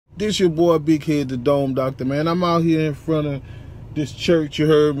This your boy Big Head, the Dome Doctor, man. I'm out here in front of this church, you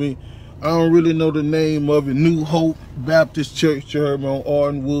heard me. I don't really know the name of it. New Hope Baptist Church, you heard me, on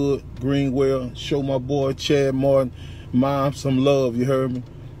Ardenwood, Greenwell. Show my boy Chad Martin, mom, some love, you heard me.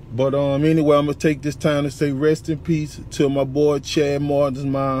 But anyway, I'm gonna take this time to say rest in peace to my boy Chad Martin's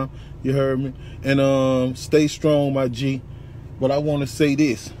mom, you heard me. And stay strong, my G. But I want to say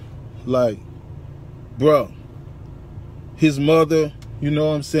this, like, bro, his mother, you know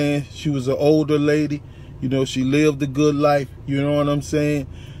what I'm saying, she was an older lady, you know, she lived a good life, you know what I'm saying.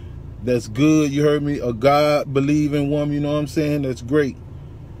 That's good, you heard me, a God-believing woman, you know what I'm saying, that's great.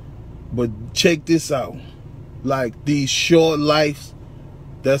 But check this out, like, these short lives,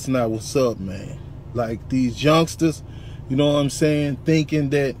 that's not what's up, man. Like, these youngsters, you know what I'm saying,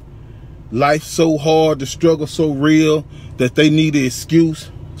 thinking that life's so hard, the struggle so real, that they need an excuse,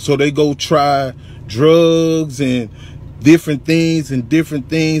 so they go try drugs and different things,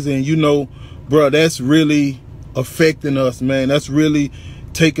 and you know, bro, that's really affecting us, man. That's really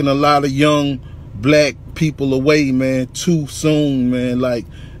taking a lot of young black people away, man, too soon, man. Like,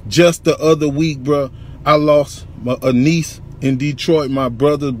 just the other week, bro, I lost a niece in Detroit, my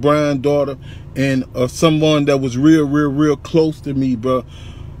brother's granddaughter, and someone that was real close to me, bro.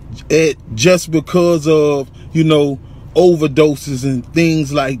 Just because of, you know, overdoses and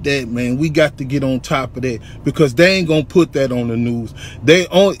things like that, man. We got to get on top of that, because they ain't gonna put that on the news.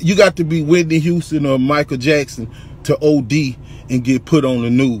 You got to be Whitney Houston or Michael Jackson to OD and get put on the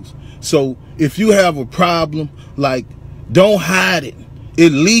news. So if you have a problem, like, don't hide it.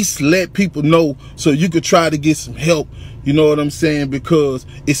 At least let people know so you could try to get some help. You know what I'm saying? Because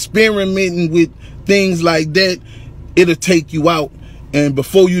experimenting with things like that, it'll take you out. And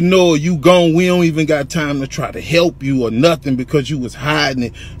before you know it, you gone. We don't even got time to try to help you or nothing because you was hiding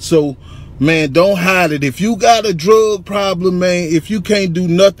it. So, man, don't hide it. If you got a drug problem, man, if you can't do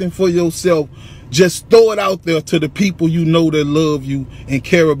nothing for yourself, just throw it out there to the people you know that love you and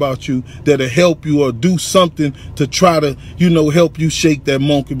care about you, that'll help you or do something to try to, you know, help you shake that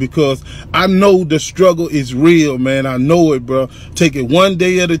monkey. Because I know the struggle is real, man. I know it, bro. Take it one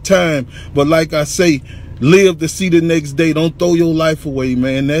day at a time. But like I say, live to see the next day. Don't throw your life away,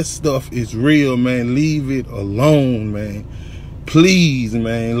 man. That stuff is real, man. Leave it alone, man. Please,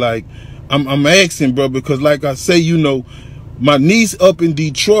 man. Like, I'm asking, bro, because like I say, you know, my niece up in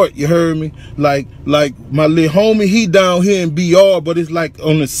Detroit, you heard me? Like my little homie, he down here in BR, but it's like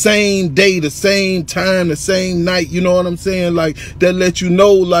on the same day, the same time, the same night, you know what I'm saying? Like, that let you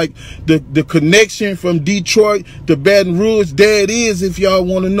know, like, the connection from Detroit to Baton Rouge, there it is. If y'all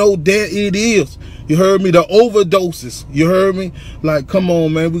want to know, there it is. You heard me? The overdoses. You heard me? Like, come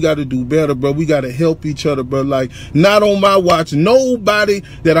on, man. We got to do better, bro. We got to help each other, bro. Like, not on my watch. Nobody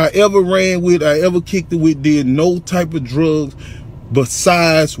that I ever ran with, I ever kicked it with, did no type of drugs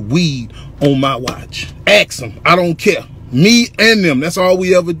besides weed on my watch. Ask them. I don't care. Me and them. That's all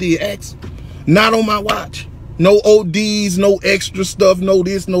we ever did. Ask them. Not on my watch. No ODs, no extra stuff, no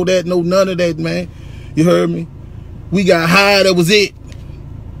this, no that, no none of that, man. You heard me? We got high. That was it.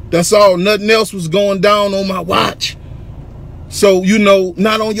 That's all. Nothing else was going down on my watch. So, you know,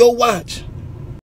 not on your watch.